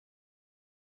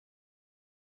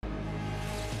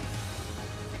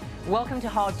Welcome to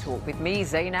Hard Talk with me,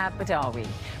 Zainab Bedawi.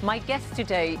 My guest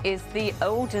today is the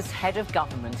oldest head of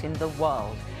government in the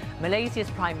world. Malaysia's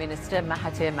Prime Minister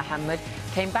Mahathir Mohamad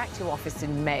came back to office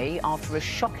in May after a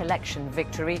shock election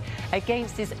victory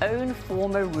against his own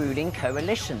former ruling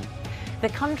coalition. The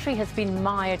country has been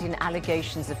mired in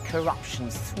allegations of corruption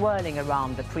swirling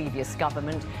around the previous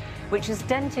government, which has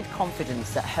dented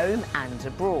confidence at home and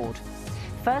abroad.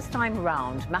 First time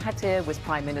round, Mahathir was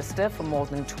Prime Minister for more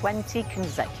than 20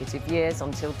 consecutive years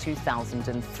until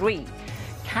 2003.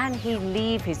 Can he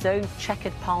leave his own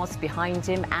checkered past behind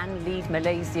him and lead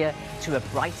Malaysia to a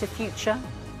brighter future?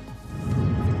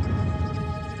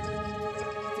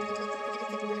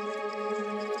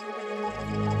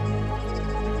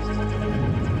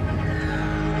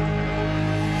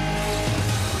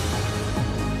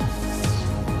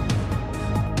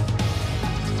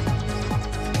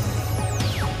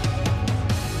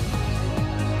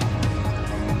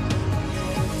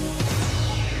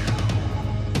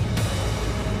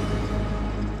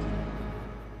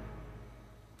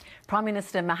 Prime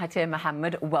Minister Mahathir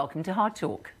Mohamad, welcome to Hard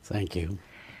Talk. Thank you.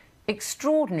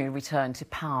 Extraordinary return to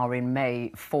power in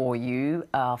May for you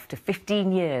after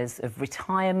 15 years of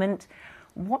retirement.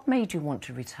 What made you want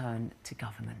to return to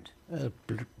government?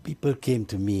 People came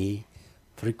to me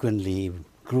frequently,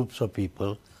 groups of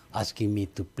people, asking me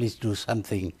to please do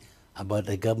something about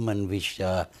the government which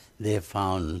they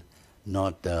found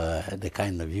not the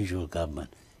kind of usual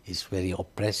government. It's very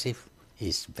oppressive,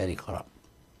 it's very corrupt.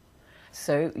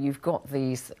 So you've got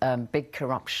these big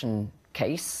corruption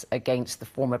case against the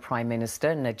former Prime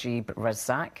Minister, Najib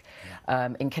Razak,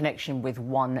 in connection with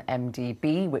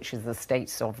 1MDB, which is the state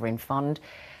sovereign fund.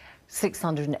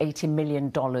 $680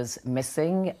 million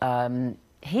missing.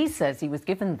 He says he was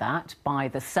given that by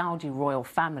the Saudi royal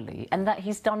family and that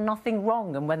he's done nothing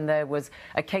wrong. And when there was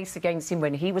a case against him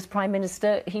when he was Prime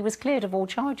Minister, he was cleared of all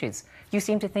charges. You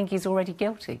seem to think he's already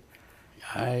guilty.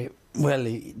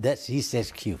 Well, that's his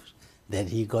excuse, that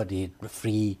he got it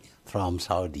free from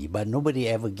Saudi. But nobody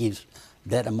ever gives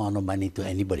that amount of money to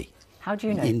anybody. How do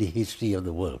you know? In the history of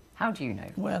the world. How do you know?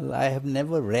 Well, I have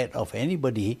never read of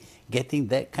anybody getting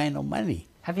that kind of money.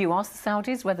 Have you asked the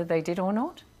Saudis whether they did or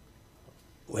not?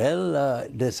 Well,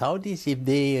 the Saudis, if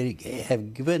they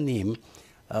have given him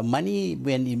money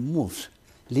when it moves,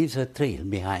 leaves a trail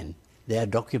behind. There are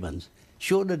documents.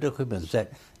 Show the documents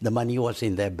that the money was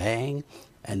in their bank,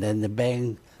 and then the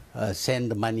bank send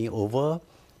the money over,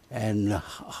 and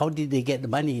how did they get the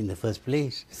money in the first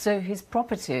place? So his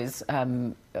properties,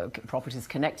 properties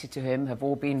connected to him have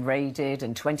all been raided,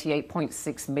 and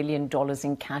 $28.6 million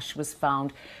in cash was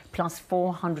found, plus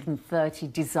 430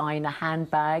 designer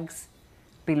handbags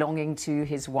belonging to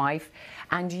his wife.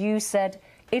 And you said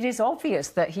it is obvious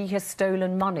that he has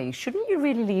stolen money. Shouldn't you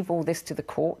really leave all this to the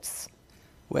courts?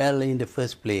 Well, in the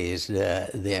first place,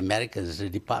 the Americans, the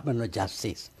Department of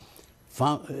Justice,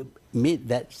 made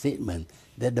that statement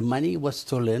that the money was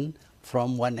stolen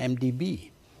from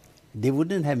 1MDB. They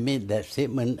wouldn't have made that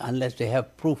statement unless they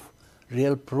have proof,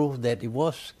 real proof that it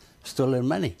was stolen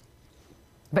money.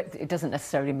 But it doesn't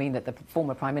necessarily mean that the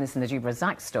former Prime Minister Najib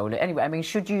Razak stole it. Anyway, I mean,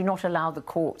 should you not allow the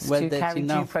courts to carry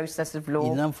due process of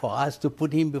law? Enough for us to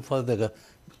put him before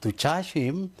to charge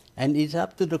him, and it's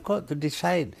up to the court to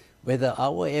decide whether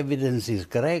our evidence is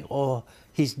correct or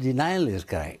his denial is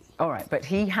correct. All right, but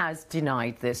he has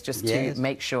denied this, just to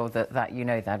make sure that you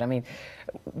know that. I mean,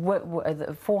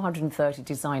 430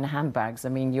 designer handbags. I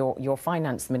mean, your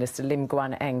finance minister, Lim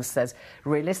Guan Eng, says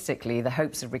realistically the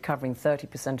hopes of recovering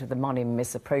 30% of the money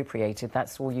misappropriated,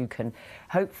 that's all you can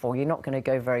hope for. You're not going to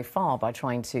go very far by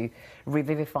trying to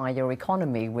revivify your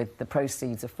economy with the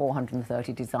proceeds of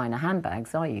 430 designer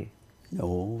handbags, are you?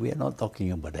 No, we are not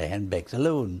talking about the handbags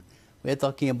alone. We are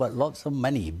talking about lots of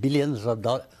money, billions of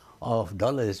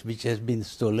dollars, which has been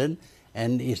stolen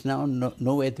and is now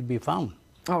nowhere to be found.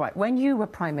 All right. When you were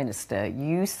Prime Minister,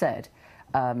 you said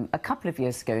a couple of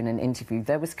years ago in an interview,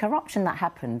 there was corruption that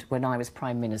happened when I was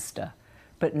Prime Minister,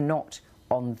 but not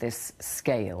on this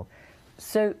scale.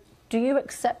 So do you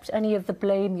accept any of the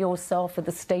blame yourself for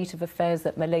the state of affairs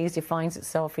that Malaysia finds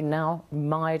itself in now,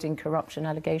 mired in corruption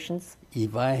allegations?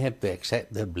 If I have to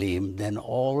accept the blame, then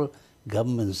all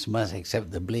governments must accept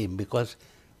the blame, because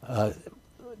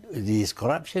this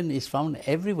corruption is found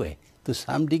everywhere to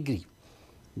some degree.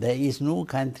 There is no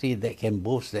country that can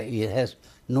boast that it has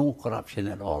no corruption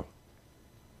at all.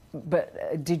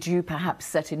 But did you perhaps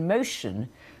set in motion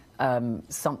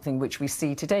something which we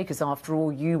see today? Because after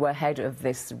all, you were head of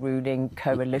this ruling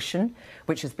coalition,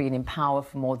 which has been in power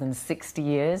for more than 60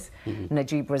 years.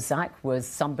 Najib Razak was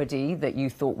somebody that you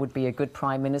thought would be a good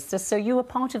Prime Minister, so you were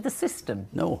part of the system.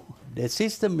 No, the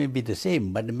system may be the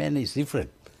same, but the man is different.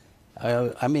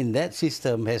 I mean, that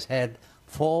system has had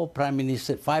five prime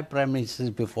ministers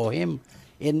before him,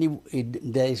 and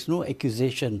there is no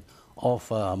accusation of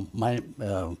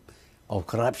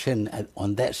corruption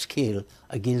on that scale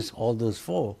against all those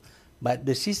four. But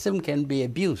the system can be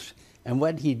abused, and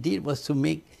what he did was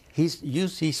to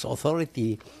use his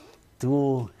authority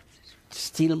to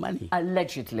steal money.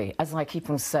 Allegedly, as I keep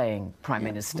on saying, Prime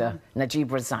Minister, Najib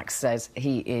Razak says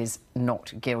he is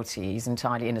not guilty, he's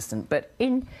entirely innocent. But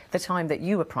in the time that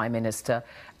you were Prime Minister,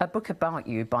 a book about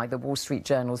you by the Wall Street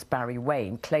Journal's Barry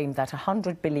Wayne claimed that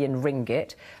 100 billion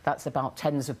ringgit, that's about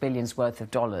tens of billions worth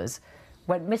of dollars,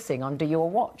 went missing under your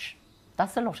watch.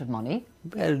 That's a lot of money.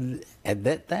 Well, at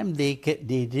that time, they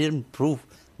didn't prove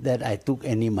that I took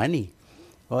any money.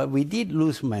 Well, we did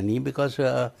lose money because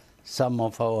some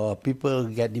of our people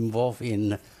get involved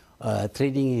in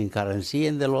trading in currency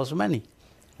and they lost money.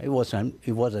 It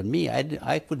wasn't me.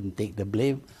 I couldn't take the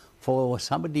blame for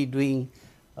somebody being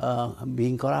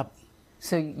corrupt.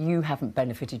 So you haven't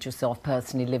benefited yourself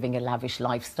personally living a lavish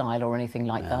lifestyle or anything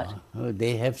like that?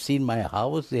 They have seen my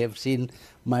house, they have seen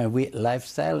my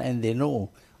lifestyle, and they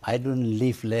know I don't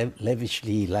live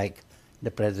lavishly like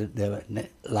the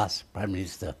last Prime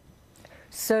Minister.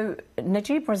 So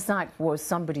Najib Razak was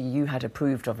somebody you had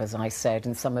approved of, as I said,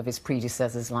 and some of his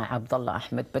predecessors like Abdullah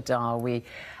Ahmed Bedawi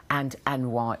and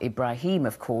Anwar Ibrahim,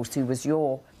 of course, who was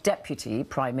your deputy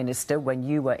prime minister when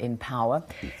you were in power.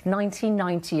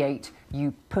 1998,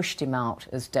 you pushed him out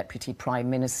as deputy prime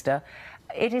minister.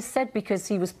 It is said because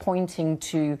he was pointing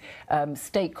to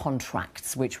state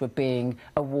contracts which were being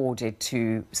awarded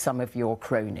to some of your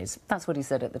cronies. That's what he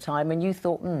said at the time, and you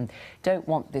thought, don't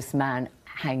want this man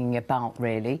hanging about,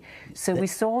 really. So we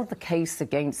saw the case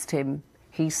against him,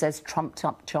 he says, trumped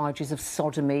up charges of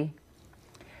sodomy.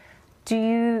 Do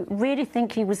you really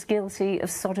think he was guilty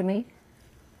of sodomy?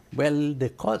 Well, the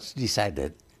courts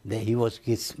decided that he was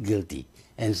guilty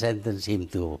and sentenced him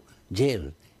to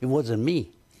jail. It wasn't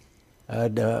me.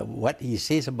 What he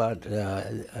says about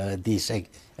this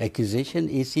accusation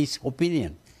is his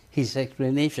opinion, his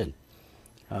explanation.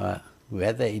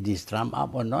 Whether it is trumped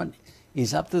up or not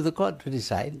is up to the court to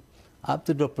decide, up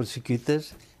to the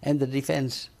prosecutors and the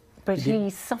defense. But he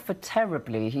suffered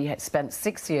terribly. He had spent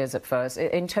 6 years at first,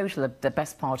 in total the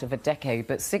best part of a decade,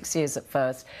 but 6 years at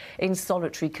first in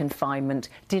solitary confinement,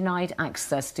 denied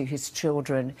access to his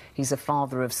children. He's a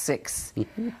father of 6.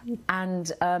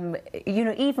 And, you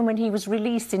know, even when he was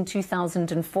released in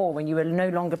 2004, when you were no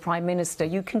longer Prime Minister,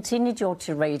 you continued your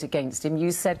tirade against him. You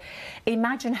said,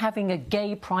 imagine having a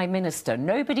gay Prime Minister.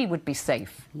 Nobody would be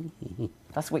safe.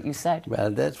 That's what you said. Well,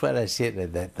 that's what I said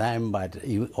at that time, but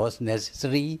it was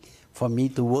necessary for me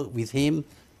to work with him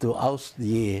to oust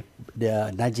the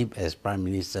Najib as Prime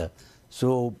Minister.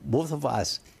 So both of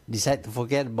us decided to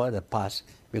forget about the past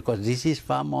because this is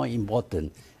far more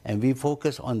important, and we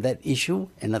focus on that issue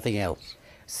and nothing else.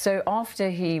 So after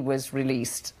he was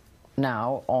released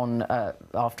now on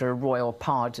after a royal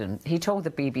pardon, he told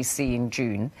the BBC in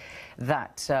June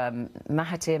that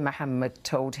Mahathir Mohamad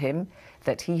told him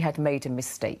that he had made a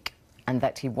mistake and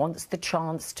that he wants the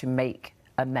chance to make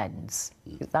amends.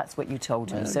 That's what you told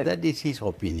him. So that is his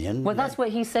opinion. Well, that's what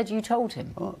he said you told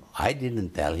him. Oh, I didn't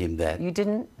tell him that. You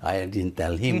didn't? I didn't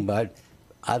tell him, but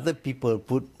other people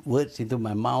put words into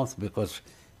my mouth because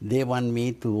they want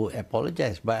me to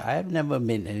apologize. But I have never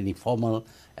made any formal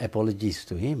apologies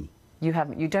to him. You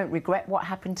haven't? You don't regret what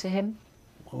happened to him?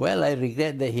 Well, I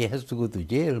regret that he has to go to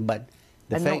jail, but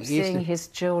the and fact not seeing is, his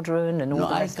children and all no,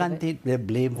 the I rest can't of it? take the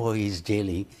blame for his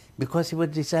jailing because it was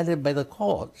decided by the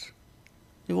courts.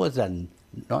 It was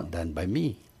not done by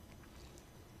me.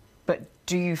 But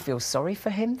do you feel sorry for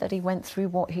him that he went through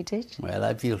what he did? Well,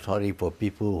 I feel sorry for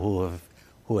people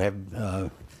who have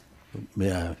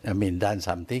done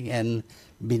something and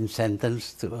been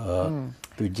sentenced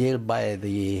to jail by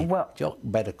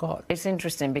the court. It's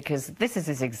interesting because this is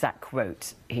his exact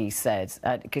quote, he said,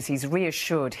 because he's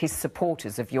reassured his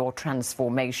supporters of your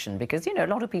transformation, because, you know,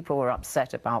 a lot of people were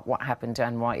upset about what happened to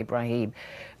Anwar Ibrahim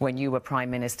when you were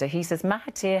Prime Minister. He says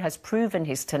Mahathir has proven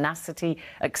his tenacity,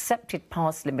 accepted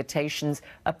past limitations,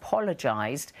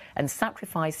 apologised and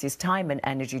sacrificed his time and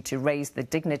energy to raise the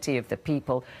dignity of the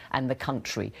people and the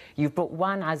country. You've brought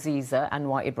Wan Aziza,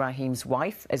 Anwar Ibrahim's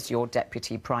wife, as your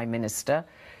Deputy Prime Minister.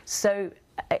 So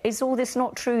is all this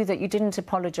not true, that you didn't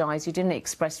apologise, you didn't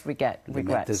express regrets? The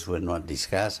matters were not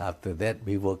discussed. After that,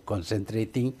 we were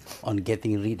concentrating on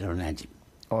getting rid of Najib.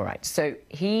 All right. So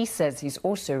he says he's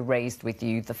also raised with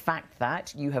you the fact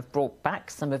that you have brought back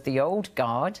some of the old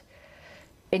guard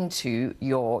into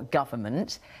your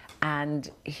government, and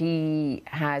he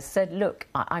has said, look,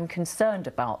 I'm concerned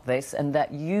about this, and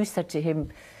that you said to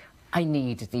him, I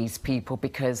need these people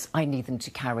because I need them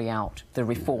to carry out the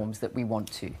reforms that we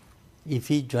want to? If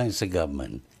he joins the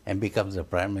government and becomes the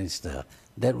Prime Minister,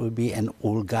 that will be an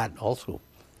old guard also,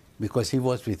 because he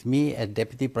was with me as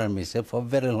Deputy Prime Minister for a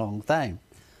very long time.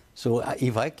 So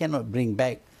if I cannot bring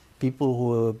back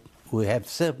people who have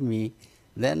served me,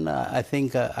 then I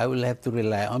think I will have to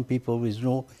rely on people with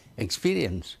no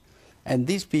experience. And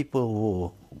these people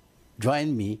who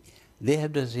join me, they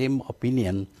have the same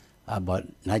opinion about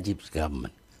Najib's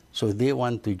government. So they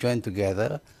want to join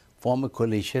together, form a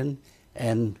coalition,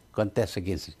 and contest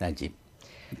against Najib.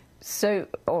 So,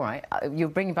 all right, you're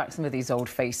bringing back some of these old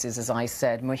faces, as I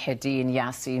said. Muhyiddin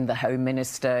Yassin, the Home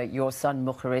Minister. Your son,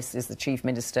 Mukhris, is the Chief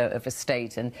Minister of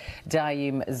Estate. And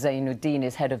Daim Zainuddin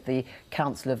is head of the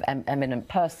Council of Eminent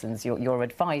Persons, your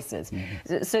advisors.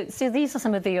 Mm-hmm. So these are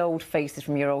some of the old faces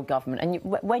from your old government. And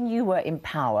when you were in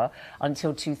power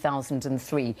until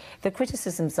 2003, the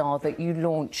criticisms are that you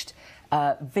launched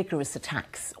vigorous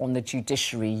attacks on the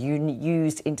judiciary. You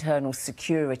used internal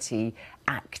security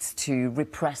acts to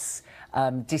repress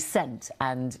dissent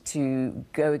and to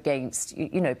go against,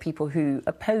 people who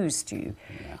opposed you.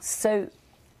 Yeah. So,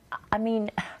 I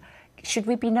mean, should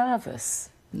we be nervous?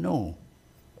 No.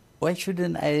 Why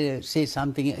shouldn't I say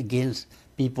something against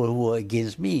people who are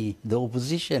against me, the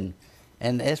opposition?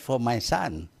 And as for my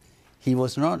son, he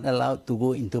was not allowed to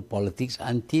go into politics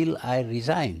until I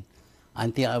resigned.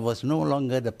 Until I was no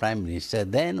longer the Prime Minister,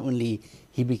 then only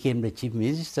he became the Chief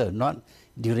Minister, not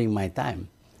during my time.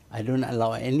 I don't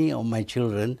allow any of my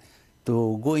children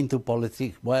to go into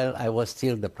politics while I was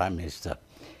still the Prime Minister.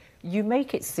 You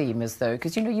make it seem as though,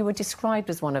 because you were described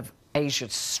as one of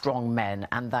Asia's strong men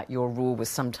and that your rule was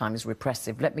sometimes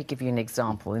repressive. Let me give you an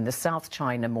example. In the South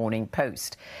China Morning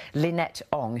Post, Lynette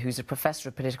Ong, who's a professor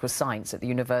of political science at the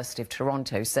University of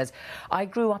Toronto, says, I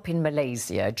grew up in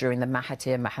Malaysia during the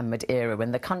Mahathir Mohamad era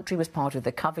when the country was part of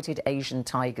the coveted Asian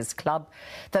Tigers Club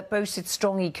that boasted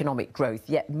strong economic growth,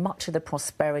 yet much of the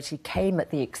prosperity came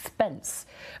at the expense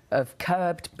of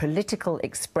curbed political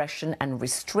expression and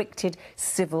restricted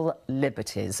civil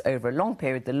liberties. Over a long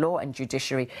period, the law and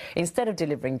judiciary, instead of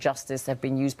delivering justice, have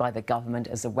been used by the government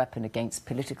as a weapon against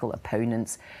political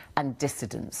opponents and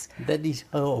dissidents. That is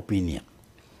her opinion.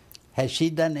 Has she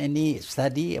done any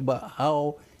study about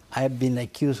how I've been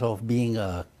accused of being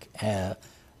a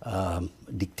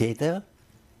dictator?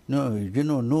 No,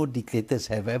 no dictators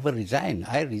have ever resigned.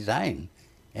 I resigned,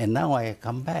 and now I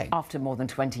come back. After more than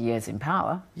 20 years in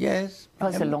power? Yes.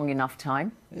 That's a long enough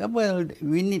time. Well,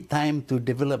 we need time to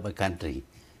develop a country.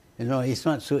 It's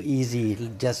not so easy,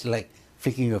 just like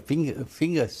flicking your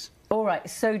fingers. All right.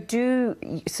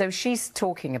 So she's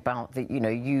talking about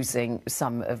using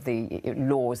some of the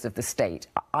laws of the state.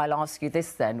 I'll ask you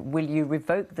this then: will you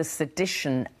revoke the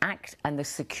Sedition Act and the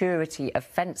Security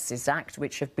Offences Act,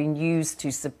 which have been used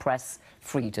to suppress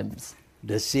freedoms?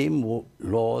 The same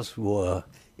laws were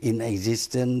in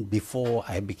existence before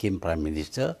I became Prime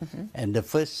Minister, and the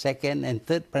first, second, and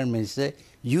third Prime Minister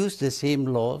used the same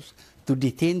laws to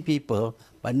detain people,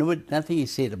 but nothing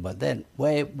is said about that.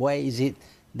 Why is it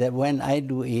that when I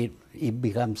do it, it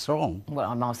becomes wrong? Well,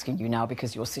 I'm asking you now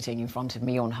because you're sitting in front of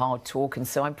me on Hard Talk, and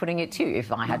so I'm putting it to you.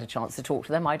 If I had a chance to talk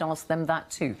to them, I'd ask them that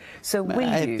too. So will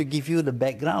I you... have to give you the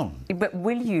background. But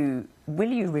will you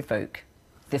revoke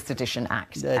the Sedition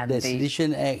Act and the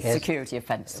Sedition Act Security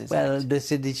Offences Act? Well, the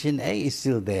Sedition Act is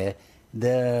still there.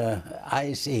 The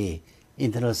ISA,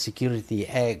 Internal Security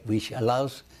Act, which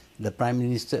allows the Prime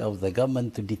Minister of the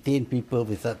government to detain people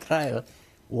without trial,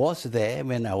 was there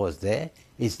when I was there.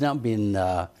 It's now been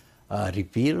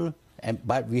repealed,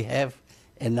 but we have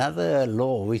another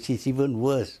law which is even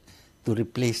worse to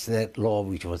replace that law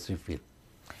which was repealed.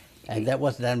 And that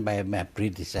was done by my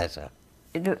predecessor.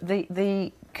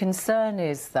 The concern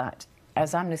is that,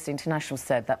 as Amnesty International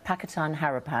said, that Pakatan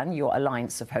Harapan, your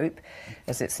Alliance of Hope,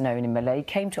 as it's known in Malay,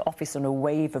 came to office on a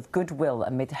wave of goodwill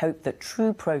amid hope that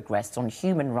true progress on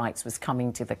human rights was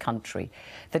coming to the country.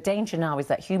 The danger now is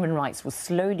that human rights will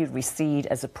slowly recede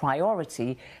as a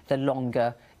priority the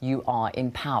longer you are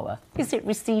in power. Is it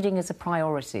receding as a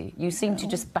priority? You seem to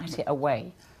just bat it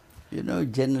away.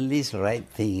 Journalists write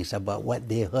things about what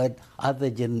they heard other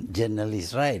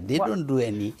journalists write. They don't do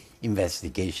any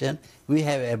investigation. We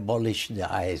have abolished the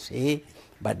ISA,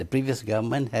 but the previous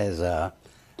government has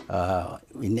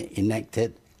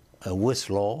enacted a worse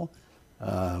law,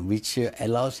 which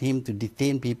allows him to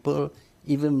detain people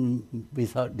even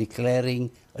without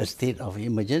declaring a state of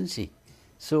emergency.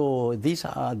 So these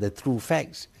are the true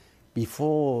facts.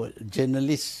 Before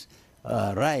journalists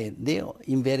write, they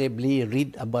invariably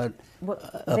read about...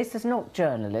 This is not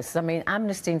journalists. I mean,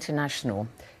 Amnesty International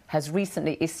has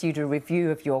recently issued a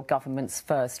review of your government's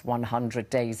first 100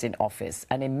 days in office.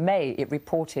 And in May, it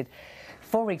reported,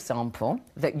 for example,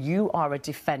 that you are a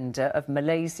defender of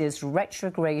Malaysia's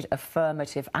retrograde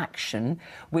affirmative action,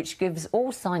 which gives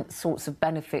all sorts of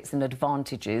benefits and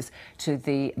advantages to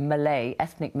the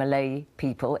ethnic Malay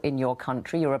people in your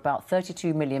country. You're about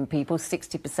 32 million people,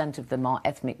 60% of them are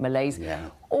ethnic Malays. Yeah.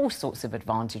 All sorts of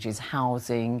advantages,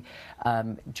 housing,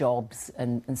 jobs,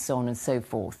 and so on and so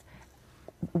forth.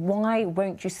 Why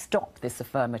won't you stop this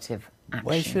affirmative action?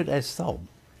 Why should I stop?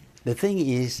 The thing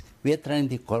is, we are trying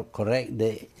to correct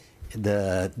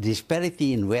the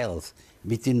disparity in wealth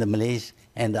between the Malays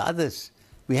and the others.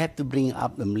 We have to bring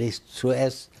up the Malays so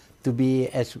as to be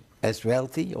as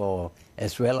wealthy or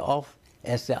as well off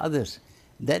as the others.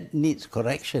 That needs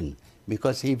correction,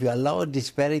 because if you allow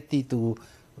disparity to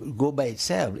go by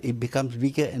itself, it becomes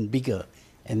bigger and bigger.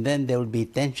 And then there will be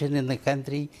tension in the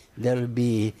country, there will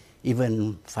be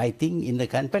even fighting in the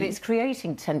country. But it's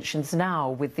creating tensions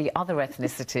now with the other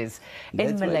ethnicities in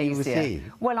That's Malaysia. what you say.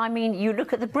 Well, I mean, you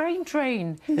look at the brain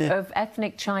drain of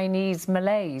ethnic Chinese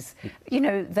Malays. You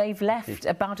know, they've left.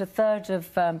 About a third of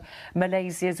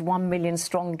Malaysia's 1 million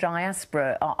strong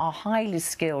diaspora are highly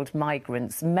skilled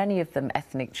migrants, many of them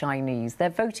ethnic Chinese. They're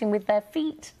voting with their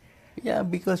feet. Yeah,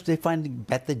 because they find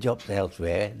better jobs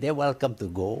elsewhere. They're welcome to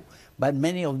go. But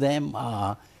many of them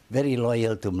are very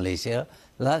loyal to Malaysia.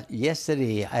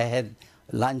 Yesterday, I had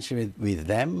lunch with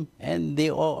them, and they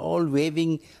are all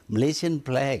waving Malaysian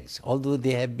flags, although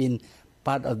they have been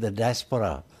part of the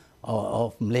diaspora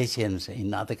of Malaysians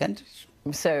in other countries.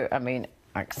 So, I mean,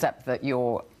 accept that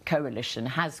your coalition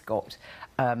has got,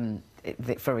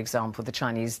 for example, the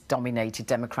Chinese-dominated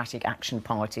Democratic Action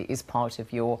Party is part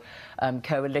of your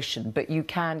coalition, but you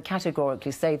can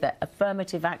categorically say that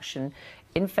affirmative action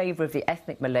in favour of the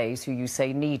ethnic Malays who you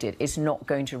say need it is not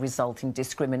going to result in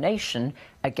discrimination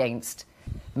against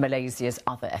Malaysia's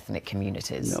other ethnic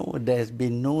communities. No, there's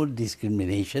been no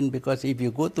discrimination, because if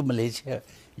you go to Malaysia,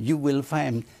 you will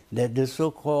find that the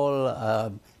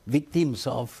so-called victims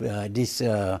of this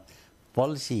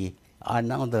policy are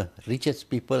now the richest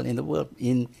people in the world,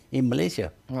 in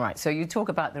Malaysia. Right, so you talk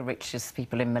about the richest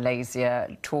people in Malaysia,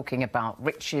 talking about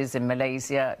riches in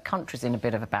Malaysia, country's in a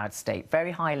bit of a bad state.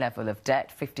 Very high level of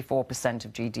debt, 54%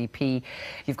 of GDP.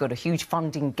 You've got a huge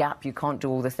funding gap, you can't do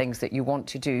all the things that you want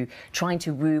to do, trying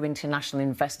to woo international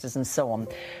investors and so on.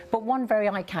 But one very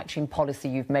eye-catching policy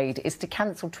you've made is to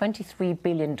cancel $23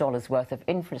 billion worth of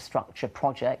infrastructure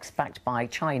projects backed by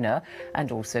China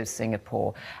and also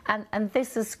Singapore. And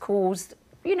this has caused,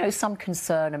 you know, some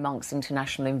concern amongst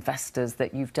international investors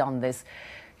that you've done this.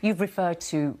 You've referred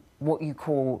to what you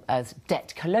call as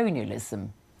debt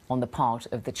colonialism on the part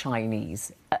of the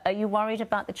Chinese. Are you worried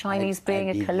about the Chinese being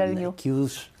a colonial? I didn't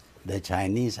accuse the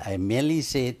Chinese. I merely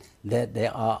said that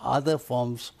there are other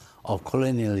forms of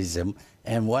colonialism,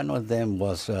 and one of them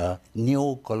was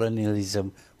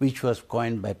neo-colonialism, which was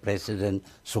coined by President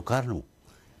Sukarno.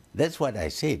 That's what I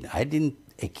said. I didn't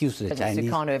accuse the Chinese.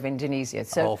 Sukarno of Indonesia.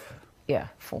 So, yeah,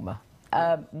 former.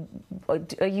 Are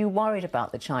you worried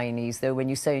about the Chinese, though, when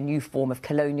you say a new form of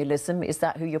colonialism? Is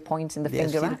that who you're pointing the finger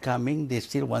at? They're still coming. They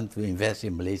still want to invest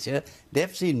in Malaysia.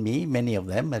 They've seen me. Many of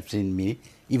them have seen me,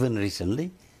 even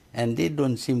recently. And they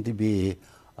don't seem to be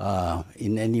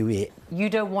in any way. You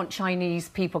don't want Chinese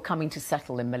people coming to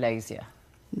settle in Malaysia?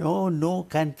 No, no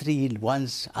country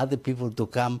wants other people to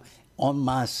come en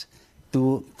masse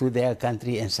to their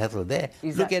country and settle there.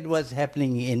 Look at what's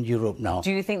happening in Europe now.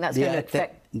 Do you think that's going to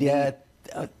affect... They are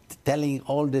telling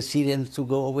all the Syrians to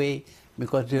go away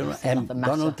because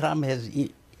Donald Trump has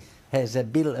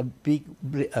built a big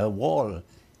wall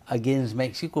against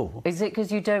Mexico. Is it because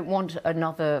you don't want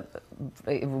another...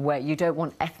 where you don't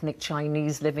want ethnic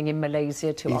Chinese living in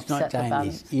Malaysia to upset the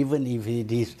balance? It's not Chinese. Even if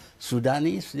it is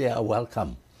Sudanese, they are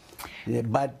welcome.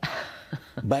 But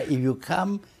if you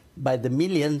come by the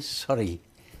millions, sorry,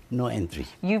 no entry.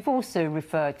 You've also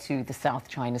referred to the South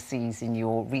China Seas in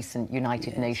your recent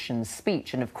United Nations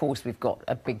speech, and of course we've got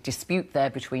a big dispute there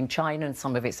between China and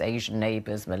some of its Asian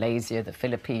neighbours, Malaysia, the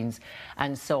Philippines,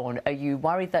 and so on. Are you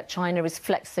worried that China is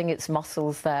flexing its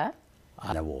muscles there?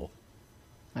 No.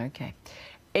 OK.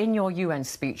 In your UN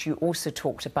speech, you also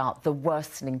talked about the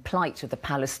worsening plight of the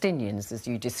Palestinians, as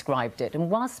you described it. And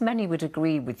whilst many would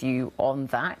agree with you on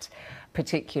that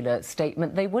particular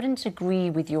statement, they wouldn't agree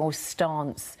with your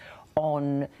stance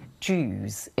on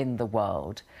Jews in the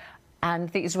world. And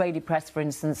the Israeli press, for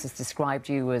instance, has described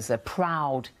you as a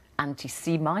proud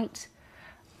anti-Semite.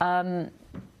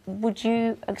 Would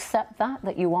you accept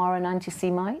that you are an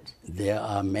anti-Semite? There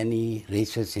are many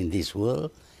races in this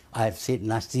world. I've said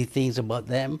nasty things about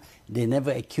them. They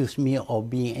never accused me of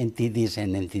being anti-this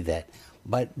and anti-that.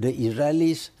 But the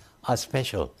Israelis are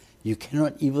special. You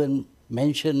cannot even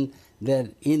mention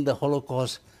that in the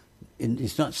Holocaust,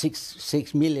 it's not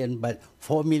 6 million, but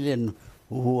 4 million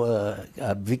who were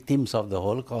victims of the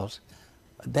Holocaust.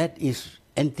 That is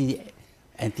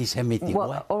anti-Semitic.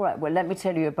 Well, all right, well, let me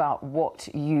tell you about what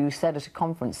you said at a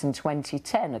conference in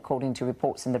 2010, according to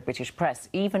reports in the British press.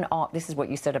 This is what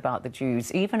you said about the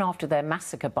Jews. Even after their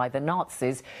massacre by the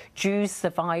Nazis, Jews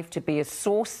survived to be a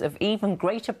source of even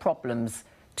greater problems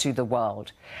to the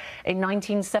world. In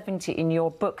 1970, in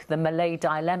your book, The Malay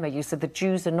Dilemma, you said the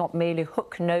Jews are not merely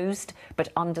hook-nosed, but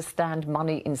understand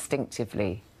money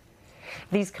instinctively.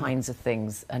 These kinds of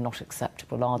things are not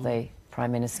acceptable, are they,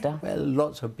 Prime Minister? Well,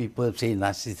 lots of people say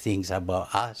nasty things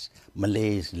about us,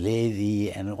 Malays,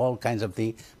 lazy, and all kinds of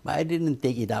things, but I didn't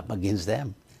take it up against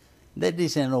them. That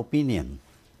is an opinion,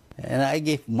 and I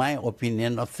gave my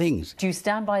opinion of things. Do you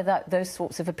stand by those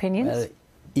sorts of opinions? Well,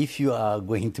 if you are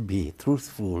going to be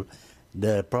truthful,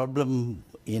 the problem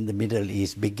in the Middle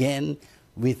East began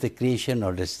with the creation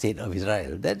of the State of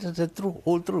Israel. That is the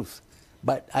whole truth.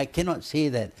 But I cannot say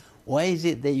that. Why is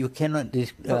it that you cannot...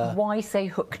 but why say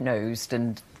hook-nosed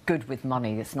and good with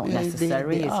money? It's not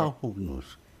necessary, they is are it?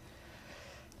 hook-nosed.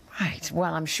 Right.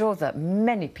 Well, I'm sure that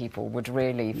many people would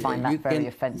really find that very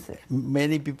offensive.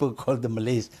 Many people call the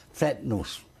Malays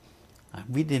flat-nosed.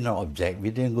 We did not object.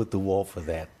 We didn't go to war for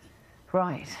that.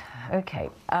 Right. OK.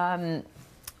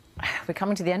 We're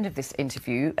coming to the end of this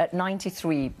interview. At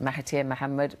 93, Mahathir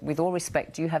Mohamad, with all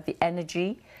respect, do you have the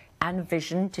energy and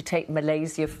vision to take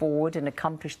Malaysia forward and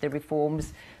accomplish the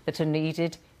reforms that are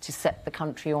needed to set the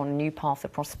country on a new path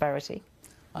of prosperity?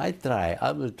 I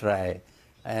will try.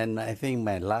 And I think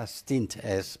my last stint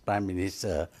as Prime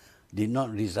Minister did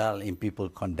not result in people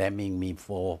condemning me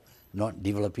for not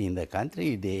developing the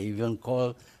country. They even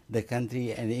call the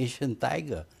country an Asian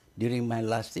tiger during my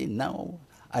last stint. Now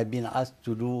I've been asked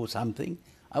to do something.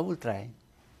 I will try.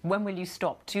 When will you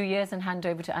stop? 2 years and hand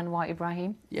over to Anwar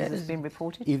Ibrahim? Yes. As has been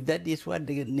reported? If that is what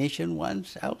the nation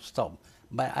wants, I'll stop.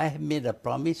 But I have made a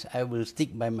promise. I will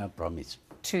stick by my promise.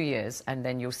 2 years and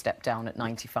then you'll step down at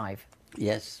 95?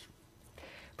 Yes.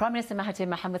 Prime Minister Mahathir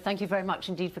Mohamad, thank you very much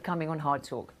indeed for coming on Hard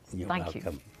Talk. You're welcome. Thank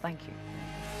you. Thank you.